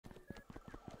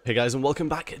Hey guys, and welcome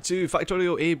back to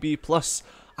Factorio ABPlus.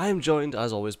 I am joined,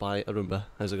 as always, by Arumba.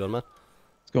 How's it going, man?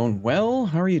 It's going well.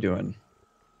 How are you doing?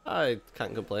 I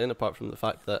can't complain, apart from the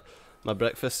fact that my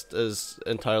breakfast is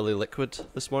entirely liquid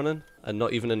this morning, and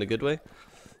not even in a good way.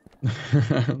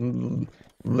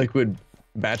 Liquid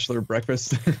bachelor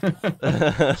breakfast.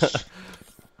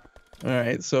 All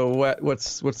right. So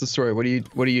what's the story? What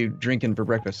are you drinking for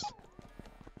breakfast?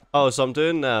 Oh, so I'm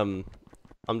doing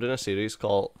a series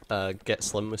called Get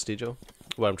Slim with Stejo,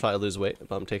 where I'm trying to lose weight,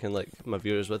 but I'm taking like my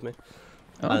viewers with me.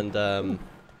 Oh. And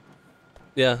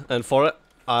yeah, and for it,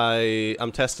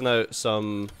 I'm testing out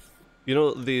some, you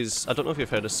know, these. I don't know if you've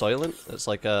heard of Soylent. It's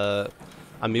like a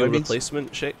meal Soybeans?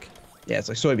 replacement shake. Yeah, it's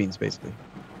like soybeans basically,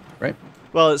 right?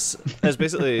 Well, it's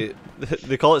basically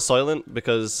they call it Soylent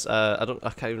because I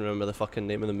can't even remember the fucking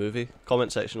name of the movie.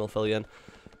 Comment section will fill you in,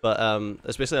 but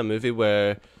it's basically a movie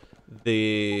where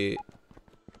they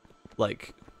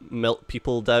like melt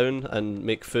people down and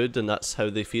make food, and that's how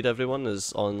they feed everyone,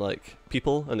 is on like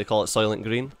people, and they call it Soylent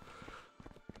Green.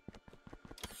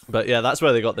 But yeah, that's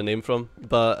where they got the name from.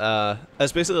 But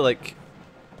it's basically like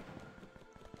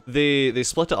they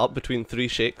split it up between 3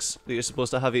 shakes that you're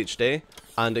supposed to have each day,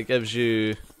 and it gives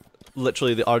you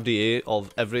literally the RDA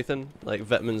of everything, like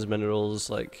vitamins, minerals,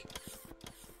 like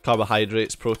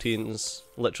carbohydrates, proteins,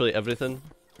 literally everything.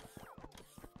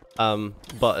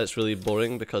 But it's really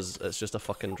boring because it's just a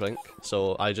fucking drink.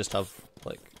 So I just have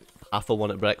like half a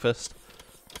one at breakfast.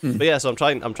 But yeah, so I'm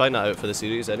trying that out for the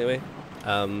series anyway.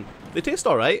 They taste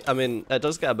alright. I mean, it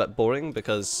does get a bit boring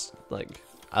because like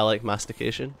I like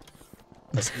mastication.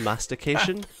 It's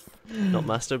mastication, not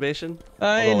masturbation.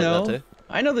 I Although I know. like that too.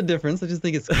 I know the difference. I just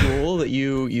think it's cool that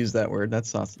you use that word.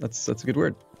 That's awesome. That's a good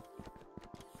word.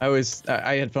 I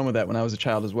had fun with that when I was a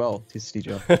child as well,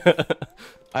 Stejo.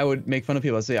 I would make fun of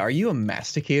people. I'd say, "Are you a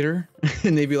masticator?"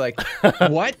 And they'd be like,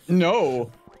 "What?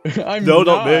 No, I'm No,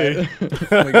 not." not me.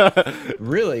 I'm like,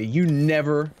 really? You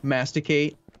never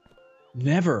masticate?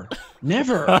 Never,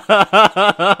 never.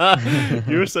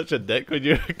 You were such a dick when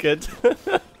you were a kid.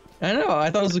 I know. I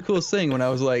thought it was the coolest thing when I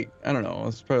was like, I don't know, I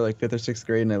was probably like 5th or 6th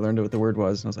grade, and I learned what the word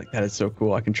was, and I was like, that is so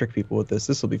cool. I can trick people with this.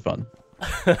 This will be fun.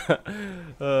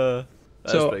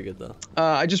 That's pretty good though.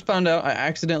 I just found out I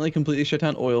accidentally completely shut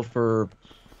down oil for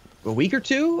a week or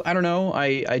two. I don't know.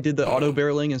 I did the auto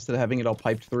barreling instead of having it all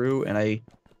piped through, and I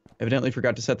evidently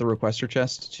forgot to set the requester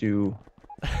chest to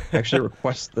actually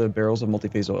request the barrels of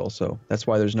multi-phase oil. So that's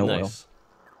why there's no oil.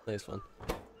 Nice fun.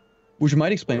 Which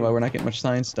might explain why we're not getting much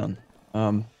science done.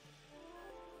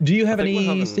 Do you have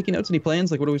any sticky notes, any plans?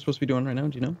 Like, what are we supposed to be doing right now?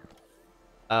 Do you know?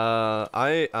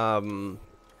 I am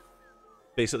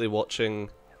basically watching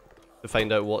to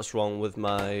find out what's wrong with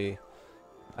my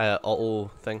auto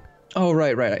thing. Oh,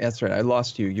 right. That's right. I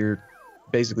lost you. You're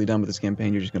basically done with this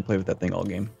campaign. You're just gonna play with that thing all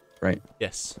game, right?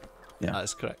 Yes. Yeah. That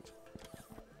is correct.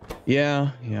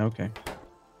 Yeah, okay.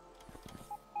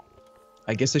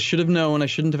 I guess I should have known. I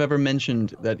shouldn't have ever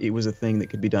mentioned that it was a thing that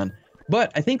could be done.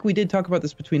 But I think we did talk about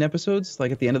this between episodes,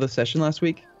 like at the end of the session last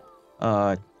week.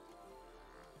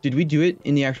 Did we do it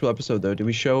in the actual episode, though? Did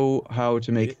we show how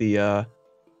to make the,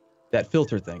 that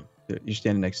filter thing that you're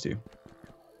standing next to?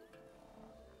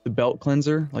 The belt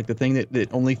cleanser? Like the thing that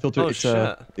only filters... Oh, it's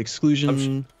shit.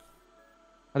 Exclusion...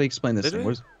 How do you explain this thing?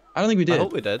 I don't think we did. I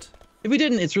hope we did. If we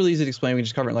didn't, it's really easy to explain. We can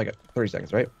just cover it in like 30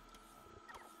 seconds, right?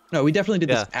 No, we definitely did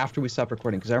this after we stopped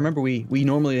recording, because I remember we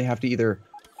normally have to either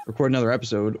record another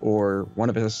episode or one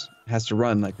of us has to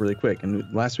run like really quick. And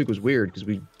last week was weird because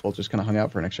we both just kind of hung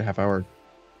out for an extra half hour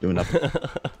doing nothing,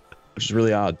 which is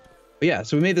really odd. But yeah,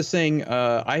 so we made this thing.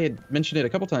 I had mentioned it a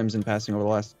couple times in passing over the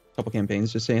last couple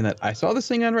campaigns, just saying that I saw this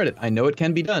thing on Reddit. I know it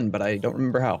can be done, but I don't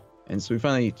remember how. And so we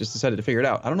finally just decided to figure it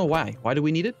out. I don't know why. Why do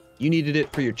we need it? You needed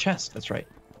it for your chest. That's right.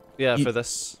 Yeah, for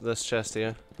this chest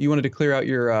here. You wanted to clear out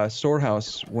your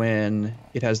storehouse when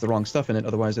it has the wrong stuff in it,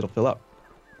 otherwise it'll fill up.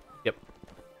 Yep.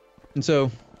 And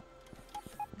so,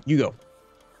 you go.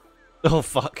 Oh,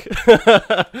 fuck.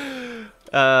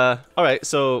 Alright,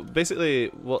 so basically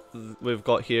what we've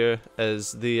got here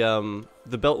is the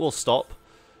belt will stop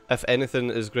if anything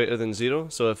is greater than 0.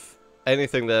 So if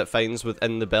anything that it finds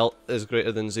within the belt is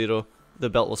greater than 0, the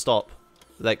belt will stop.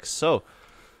 Like so.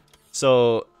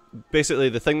 So basically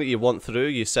the thing that you want through,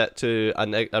 you set to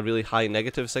a really high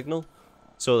negative signal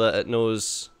so that it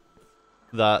knows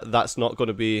that that's not going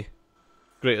to be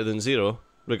greater than 0,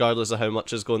 regardless of how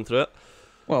much is going through it.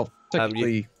 Well,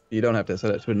 technically, you don't have to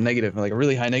set it to a negative, like a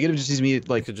really high negative. Just needs to be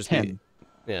like could just 10.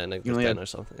 Yeah, negative 10 or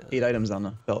something. Yeah. 8 items on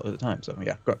the belt at a time. So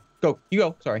yeah, go, you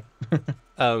go. Sorry.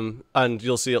 And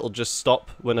you'll see it'll just stop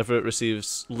whenever it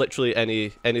receives literally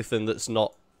anything that's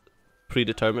not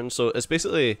predetermined. So it's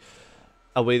basically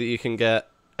a way that you can get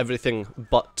everything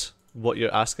but what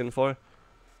you're asking for.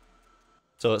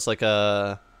 So it's like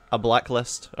a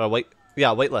blacklist or a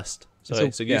whitelist.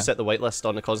 Sorry, so you set the whitelist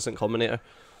on a constant combinator.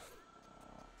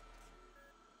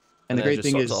 And the great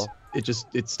thing is,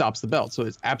 it stops the belt, so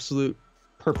it's absolute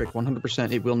perfect,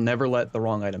 100%. It will never let the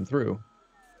wrong item through.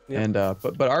 Yep. And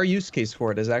but our use case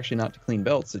for it is actually not to clean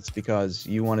belts. It's because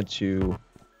you wanted to.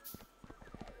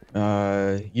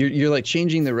 You're like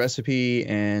changing the recipe,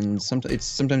 and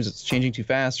sometimes it's changing too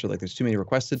fast, or like there's too many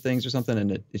requested things or something,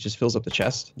 and it just fills up the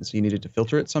chest, and so you needed to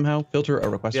filter it somehow, filter a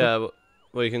request. Yeah,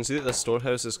 well, you can see that the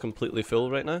storehouse is completely full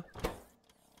right now,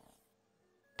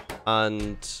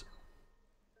 and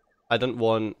I didn't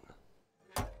want.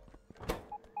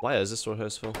 Why is the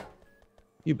storehouse full?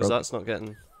 Because that's not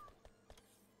getting.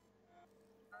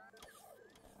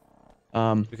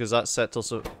 Because that's set to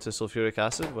sulfuric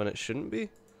acid when it shouldn't be.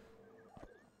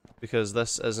 Because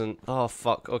this isn't. Oh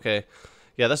fuck. Okay,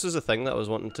 yeah, this was a thing that I was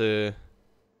wanting to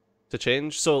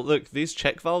change. So look, these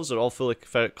check valves are all full of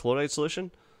ferric chloride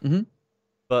solution. Mm-hmm.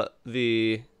 But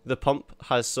the pump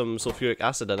has some sulfuric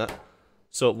acid in it,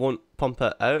 so it won't pump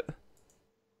it out.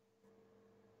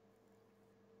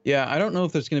 Yeah, I don't know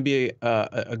if there's going to be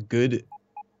a good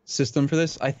system for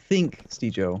this. I think,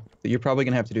 Stejo, that you're probably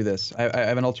going to have to do this. I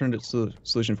have an alternative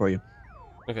solution for you.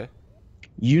 Okay.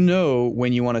 You know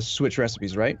when you want to switch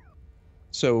recipes, right?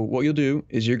 So what you'll do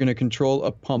is you're going to control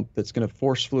a pump that's going to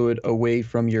force fluid away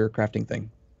from your crafting thing.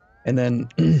 And then,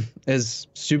 as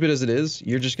stupid as it is,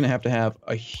 you're just going to have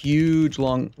a huge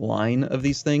long line of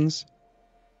these things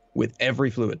with every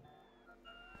fluid.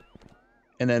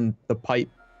 And then the pipe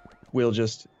will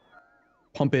just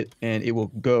pump it and it will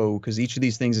go, because each of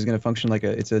these things is going to function like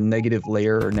it's a negative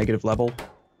layer or negative level,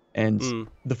 and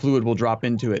the fluid will drop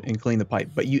into it and clean the pipe.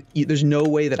 But there's no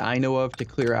way that I know of to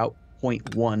clear out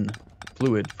 0.1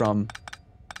 fluid from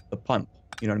the pump.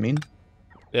 You know what I mean?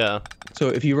 Yeah. So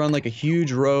if you run like a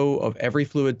huge row of every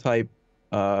fluid type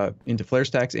into flare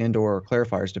stacks and or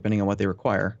clarifiers, depending on what they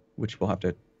require, which we'll have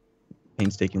to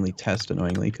painstakingly test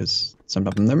annoyingly, because some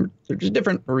of them they're just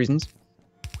different for reasons.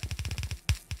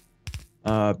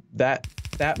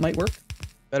 That might work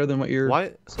better than what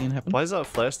you're seeing happen. Why is that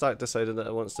flare stack decided that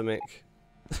it wants to make?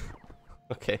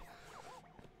 Okay.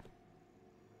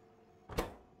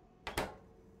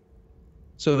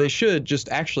 So they should just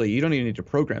actually, you don't even need to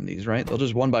program these, right? They'll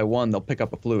just one by one, they'll pick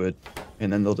up a fluid,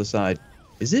 and then they'll decide,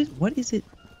 what is it?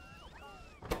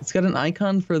 It's got an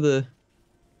icon for the.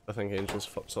 I think Angel's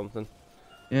fucked something.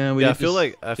 Yeah, I feel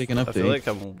like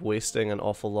I'm wasting an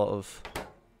awful lot of.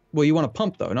 Well, you want a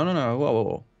pump though. No.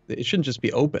 Whoa. It shouldn't just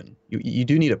be open. You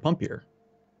do need a pump here.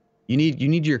 You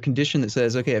need your condition that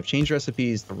says, okay, I've changed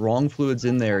recipes, the wrong fluid's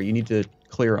in there, you need to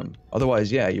clear them.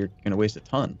 Otherwise, yeah, you're gonna waste a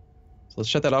ton. So let's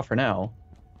shut that off for now.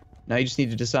 Now you just need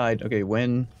to decide, okay,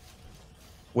 when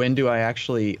do I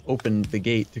actually open the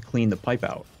gate to clean the pipe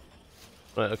out?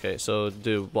 Right, okay, so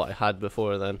do what I had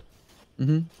before then.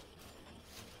 Mm-hmm.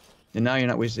 And now you're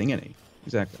not wasting any.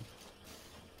 Exactly.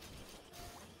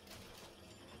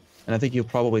 And I think you'll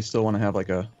probably still want to have like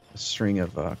a string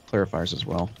of clarifiers as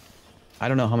well. I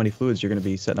don't know how many fluids you're going to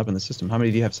be setting up in the system. How many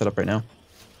do you have set up right now?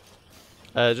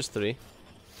 Just 3.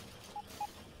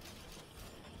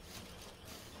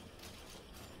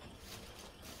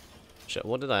 Shit,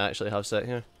 what did I actually have set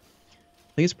here?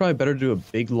 I think it's probably better to do a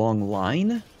big long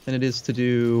line than it is to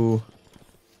do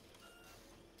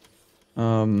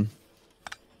have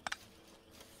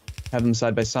them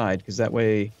side by side, because that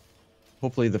way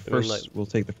hopefully the first will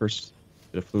take the first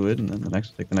bit of fluid and then the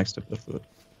next will take the next bit of fluid.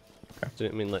 Okay. Do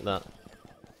you mean like that?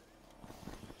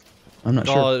 I'm not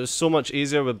sure. Oh, it was so much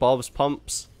easier with Bob's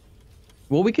pumps.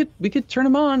 Well, we could turn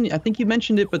them on. I think you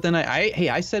mentioned it, but then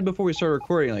I said before we started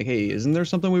recording, like, hey, isn't there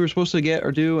something we were supposed to get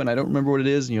or do? And I don't remember what it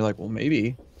is. And you're like, well,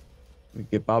 maybe we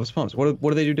get Bob's pumps. What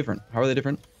do they do different? How are they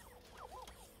different?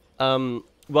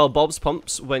 Well, Bob's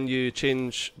pumps, when you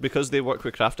change, because they work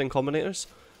with crafting combinators,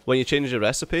 when you change your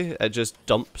recipe, it just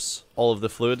dumps all of the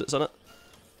fluid that's in it.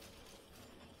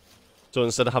 So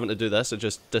instead of having to do this, it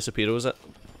just disappears it.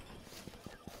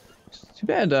 Too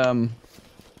bad.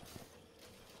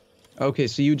 Okay,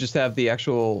 so you just have the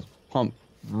actual pump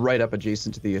right up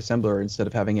adjacent to the assembler instead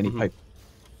of having any pipe.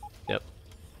 Yep.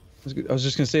 I was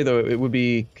just gonna say though, it would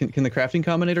be can the crafting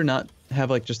combinator not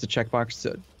have like just a checkbox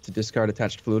to discard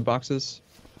attached fluid boxes,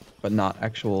 but not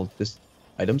actual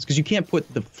items? Because you can't put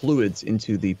the fluids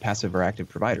into the passive or active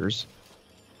providers.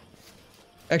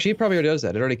 Actually, it probably already does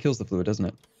that. It already kills the fluid, doesn't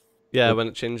it? Yeah, when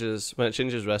it changes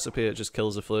recipe, it just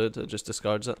kills the fluid. It just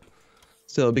discards it.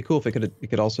 Still, it'd be cool if it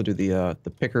could also do the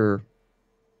picker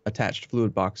attached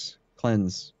fluid box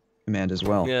cleanse command as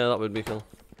well. Yeah, that would be cool.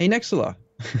 Hey, Nexula.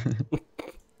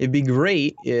 It'd be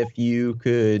great if you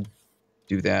could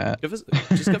do that. Just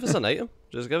give us an item.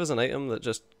 Just give us an item that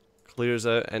just clears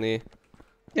out any...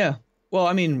 Yeah. Well,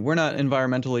 I mean, we're not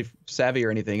environmentally savvy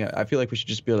or anything. I feel like we should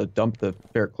just be able to dump the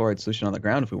ferric chloride solution on the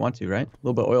ground if we want to, right? A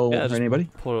little bit of oil won't hurt anybody.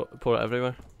 Pour it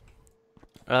everywhere.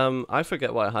 I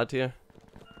forget what I had here.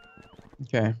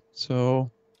 Okay, so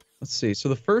let's see. So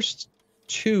the first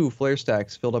 2 flare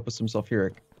stacks filled up with some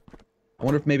sulfuric. I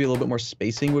wonder if maybe a little bit more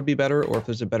spacing would be better, or if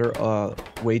there's a better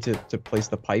way to place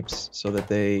the pipes so that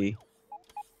they...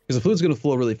 Because the fluid's going to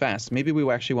flow really fast. Maybe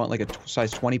we actually want like a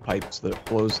size 20 pipe so that it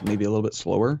flows maybe a little bit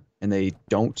slower, and they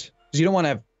don't... Because you don't want to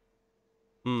have...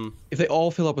 If they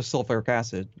all fill up with sulfuric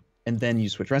acid, and then you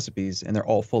switch recipes, and they're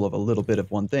all full of a little bit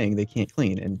of one thing, they can't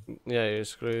clean. And yeah, you're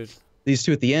screwed. These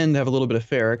 2 at the end have a little bit of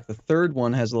ferric. The 3rd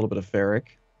one has a little bit of ferric.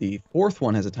 The 4th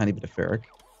one has a tiny bit of ferric.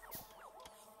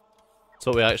 So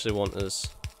what we actually want is...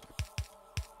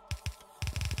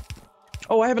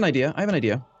 Oh, I have an idea.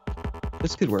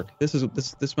 This could work. This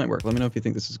might work. Let me know if you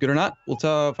think this is good or not. We'll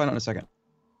find out in a second.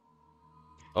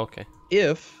 Okay.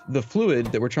 If the fluid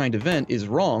that we're trying to vent is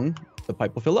wrong, the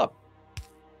pipe will fill up.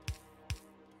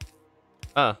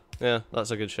 Ah, yeah,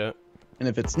 that's a good shout. And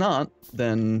if it's not,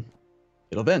 then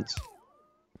it'll vent.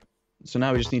 So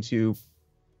now we just need to...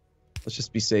 Let's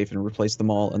just be safe and replace them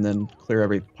all, and then clear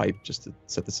every pipe just to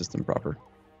set the system proper.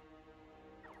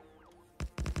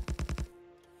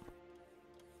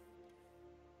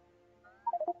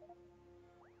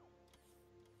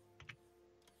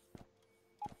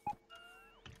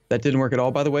 That didn't work at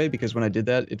all, by the way, because when I did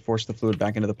that, it forced the fluid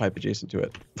back into the pipe adjacent to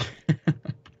it.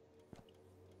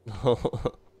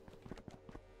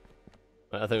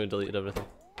 I think we deleted everything.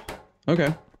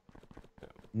 Okay.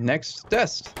 Next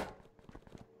test.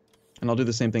 And I'll do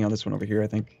the same thing on this one over here, I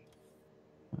think.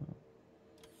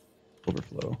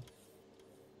 Overflow.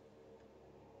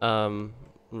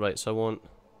 Right, so I want...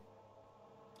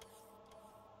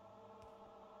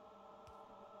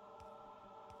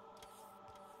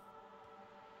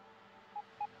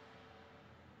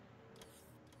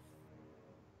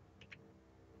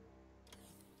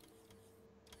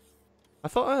 I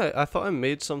thought I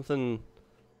made something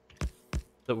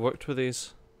that worked with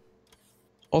these.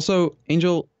 Also,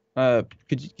 Angel,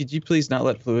 could you please not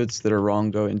let fluids that are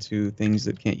wrong go into things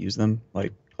that can't use them,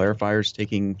 like clarifiers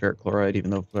taking ferric chloride, even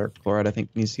though ferric chloride I think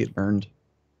needs to get burned.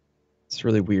 It's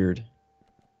really weird.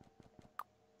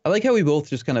 I like how we both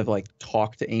just kind of like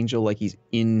talk to Angel like he's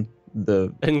in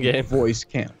the in-game voice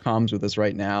comms with us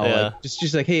right now. Yeah. Like,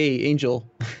 just like, hey, Angel.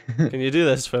 Can you do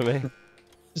this for me?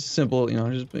 Just simple, you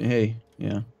know, just, hey,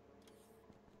 yeah.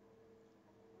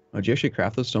 Oh, did you actually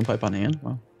craft those stone pipe on hand?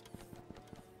 Wow.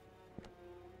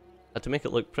 Had to make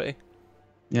it look pretty.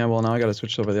 Yeah, well, now I gotta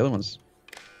switch over the other ones.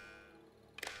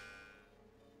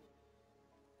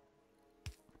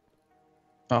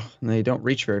 Oh, and they don't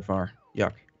reach very far.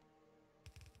 Yuck.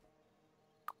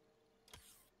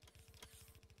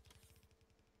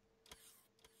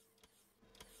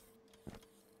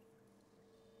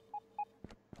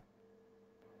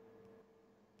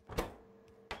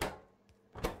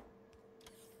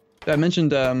 I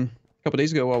mentioned a couple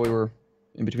days ago while we were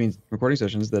in between recording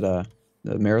sessions that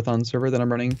the marathon server that I'm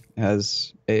running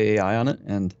has AAI on it,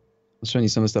 and I was showing you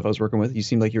some of the stuff I was working with. You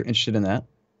seemed like you're interested in that,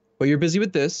 but you're busy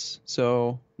with this,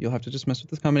 so you'll have to just mess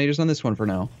with the combinators on this one for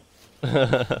now.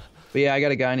 But yeah, I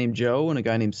got a guy named Joe and a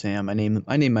guy named Sam. I name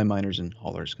my miners and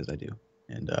haulers because I do,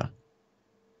 and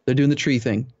they're doing the tree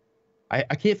thing. I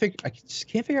just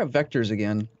can't figure out vectors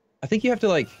again. I think you have to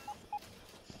like.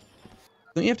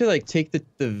 Don't you have to like take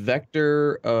the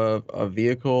vector of a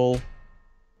vehicle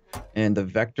and the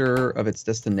vector of its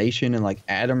destination and like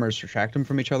add them or subtract them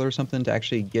from each other or something to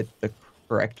actually get the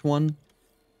correct one?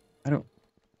 I don't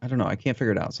know. I can't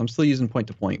figure it out. So I'm still using point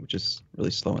to point, which is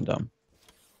really slow and dumb.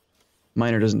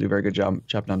 Miner doesn't do a very good job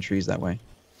chopping down trees that way.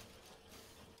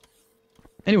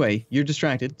 Anyway, you're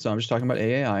distracted, so I'm just talking about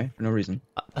AAI for no reason.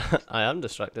 I am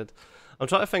distracted. I'm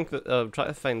trying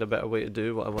to find a better way to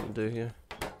do what I want to do here.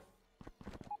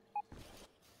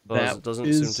 But it doesn't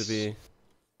seem to be.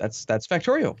 That's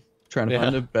Factorio. Trying to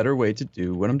find a better way to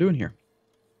do what I'm doing here.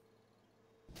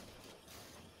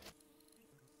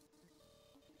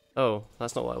 Oh,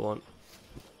 that's not what I want.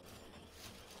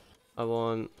 I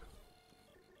want.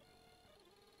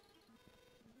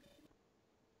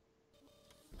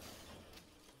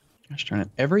 Gosh darn it.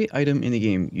 Every item in the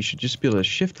game, you should just be able to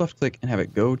shift left click and have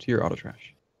it go to your auto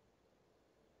trash.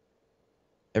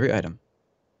 Every item.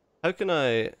 How can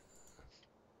I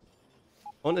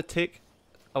want to take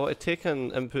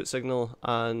an input signal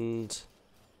and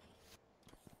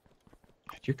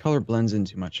your color blends in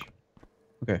too much.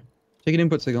 Okay. Take an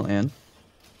input signal and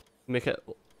make it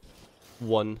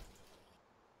 1.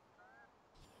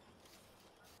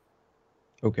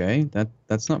 Okay,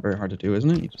 that's not very hard to do,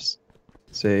 isn't it? You just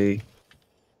say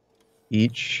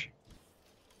each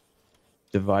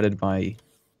divided by.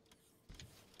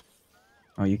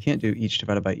 Oh, you can't do each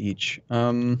divided by each.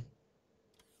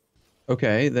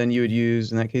 Okay, then you would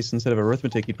use, in that case, instead of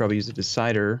arithmetic, you'd probably use a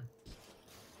decider.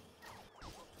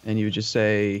 And you would just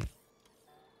say,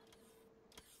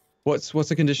 what's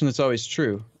the condition that's always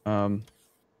true?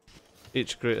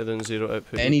 Each greater than 0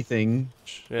 output. Anything.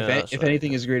 Yeah, if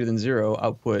anything is greater than 0,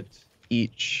 output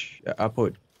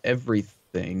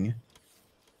everything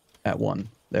at 1.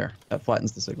 There, that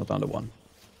flattens the signal down to 1.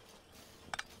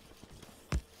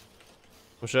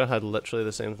 I'm sure I had literally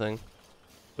the same thing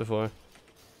before.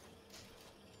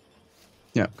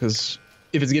 Yeah, because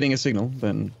if it's getting a signal,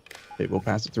 then it will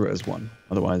pass it through as 1.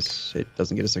 Otherwise, it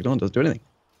doesn't get a signal and doesn't do anything.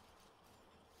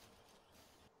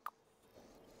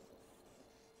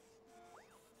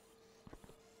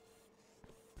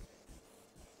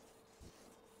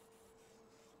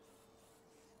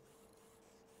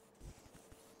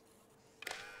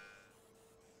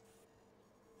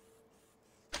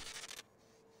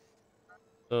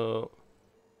 So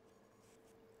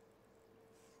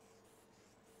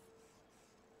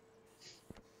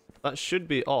that should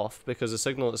be off because the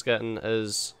signal it's getting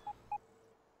is,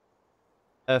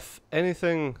 if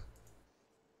anything.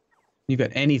 You've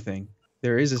got anything.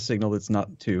 There is a signal that's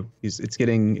not 2. It's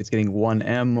getting 1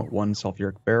 M, 1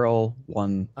 sulfuric barrel,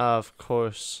 1. Of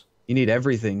course. You need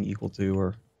everything equal to,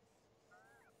 or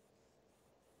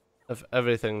If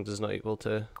everything does not equal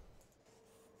to.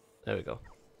 There we go.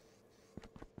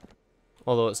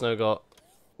 Although it's now got.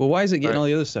 Well, why is it getting all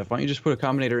the other stuff? Why don't you just put a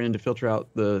combinator in to filter out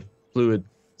the fluid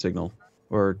signal?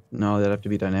 Or no, that'd have to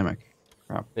be dynamic.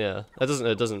 Crap. Yeah,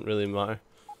 it doesn't really matter.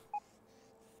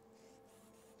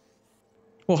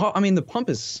 Well, I mean, the pump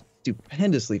is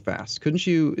stupendously fast. Couldn't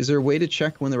you? Is there a way to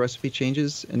check when the recipe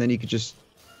changes, and then you could just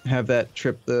have that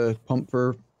trip the pump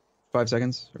for 5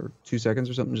 seconds or 2 seconds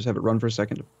or something? Just have it run for a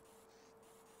second.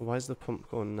 Why is the pump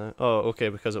going now? Oh, okay,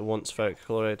 because it wants ferric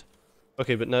chloride.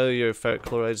 Okay, but now your ferric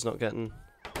chloride's not getting.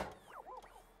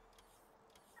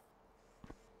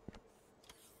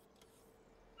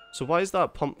 So why is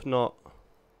that pump not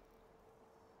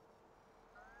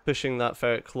pushing that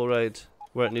ferric chloride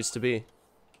where it needs to be?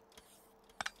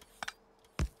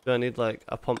 Do I need like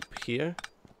a pump here?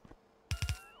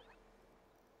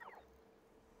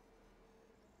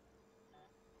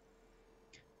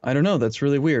 I don't know. That's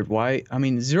really weird. Why? I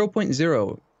mean,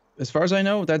 0.0. As far as I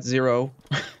know, that's 0.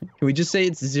 Can we just say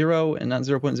it's 0 and not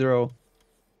 0.0?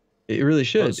 It really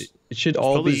should. It should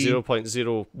all be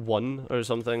 0.01 or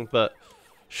something, but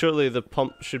surely the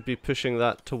pump should be pushing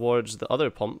that towards the other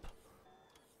pump.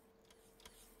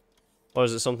 Or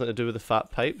is it something to do with the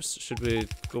fat pipes? Should we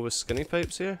go with skinny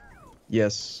pipes here?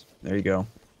 Yes. There you go.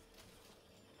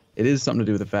 It is something to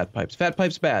do with the fat pipes. Fat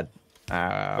pipes bad.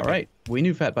 All right. We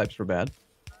knew fat pipes were bad.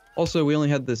 Also, we only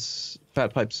had this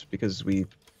fat pipes because we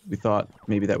thought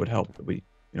maybe that would help, but we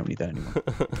don't need that anymore.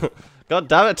 God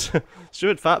damn it!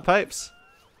 Stupid fat pipes.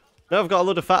 Now I've got a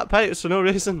load of fat pipes for no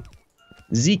reason.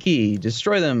 Ziki,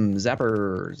 destroy them.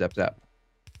 Zapper, zap zap.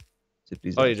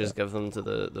 Zippity, zap, Or you just zap. give them to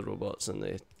the robots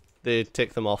and they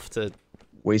take them off to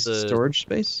Waste storage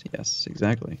space? Yes,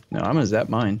 exactly. No, I'm gonna zap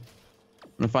mine. I'm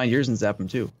gonna find yours and zap them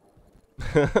too.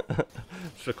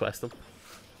 just request them.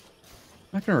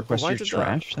 I'm not gonna request Why your did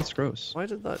trash. That's gross. Why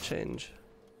did that change?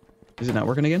 Is it not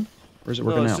working again? Or is it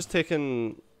working No, it's now? just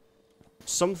taken.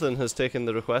 Something has taken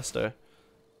the requester.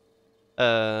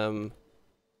 Oh,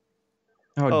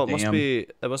 Oh, damn.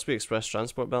 it must be express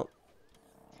transport belt.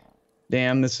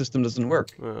 Damn, this system doesn't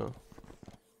work. Oh.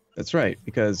 That's right,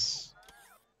 because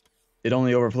it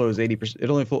only overflows 80%. It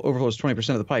only overflows 20%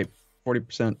 of the pipe.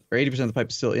 40% or 80% of the pipe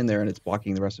is still in there, and it's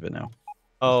blocking the rest of it now.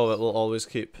 Oh, it will always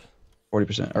keep.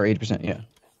 40% or 80%, yeah.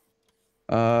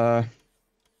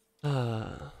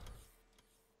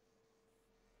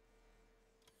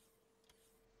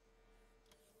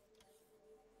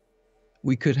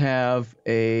 We could have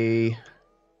a.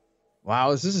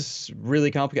 Wow, this is really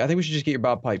complicated. I think we should just get your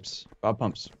Bob pipes. Bob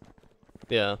pumps.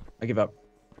 Yeah. I give up.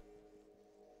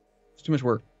 It's too much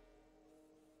work.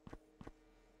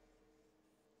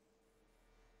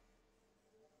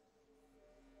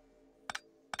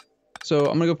 So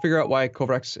I'm gonna go figure out why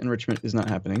Kovrak's enrichment is not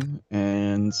happening,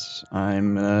 and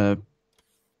I'm gonna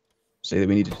say that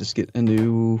we need to just get a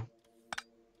new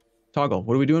toggle.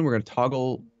 What are we doing? We're gonna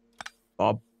toggle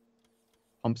Bob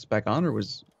pumps back on, or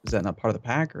is that not part of the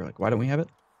pack, or like why don't we have it?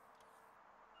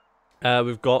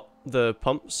 We've got the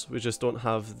pumps, we just don't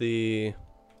have the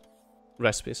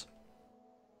recipes.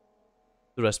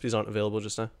 The recipes aren't available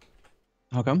just now.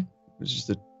 How come? It's just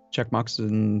a checkbox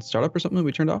in startup or something that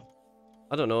we turned off?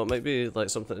 I don't know, it might be like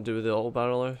something to do with the auto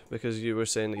barreler, because you were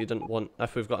saying that you didn't want,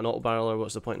 if we've got an auto barreler,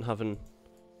 what's the point in having...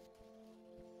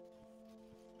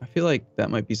 I feel like that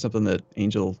might be something that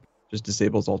Angel just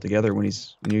disables altogether when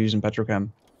you're using Petrochem.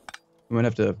 We might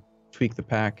have to tweak the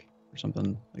pack or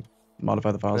something, like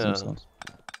modify the files themselves.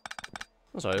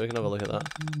 That's alright, we can have a look at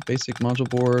that. Basic module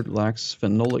board lacks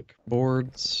phenolic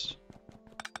boards.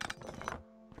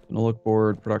 Phenolic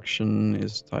board production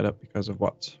is tied up because of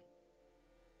what?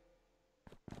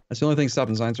 That's the only thing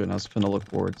stopping science right now is phenolic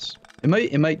boards.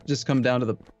 It might just come down to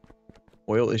the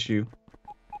oil issue.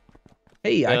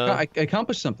 Hey, I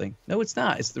accomplished something. No, it's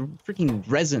not. It's the freaking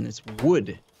resin. It's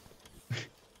wood.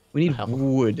 We need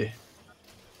wood.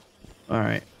 All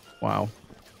right. Wow.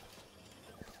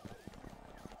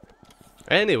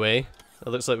 Anyway, it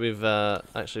looks like we've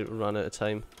actually run out of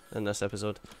time in this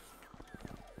episode.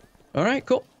 All right,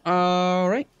 cool. All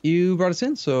right, you brought us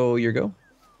in, so your go.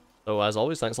 So as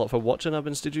always, thanks a lot for watching. I've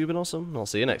been Stu, you've been awesome, and I'll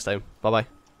see you next time. Bye bye.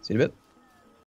 See you in a bit.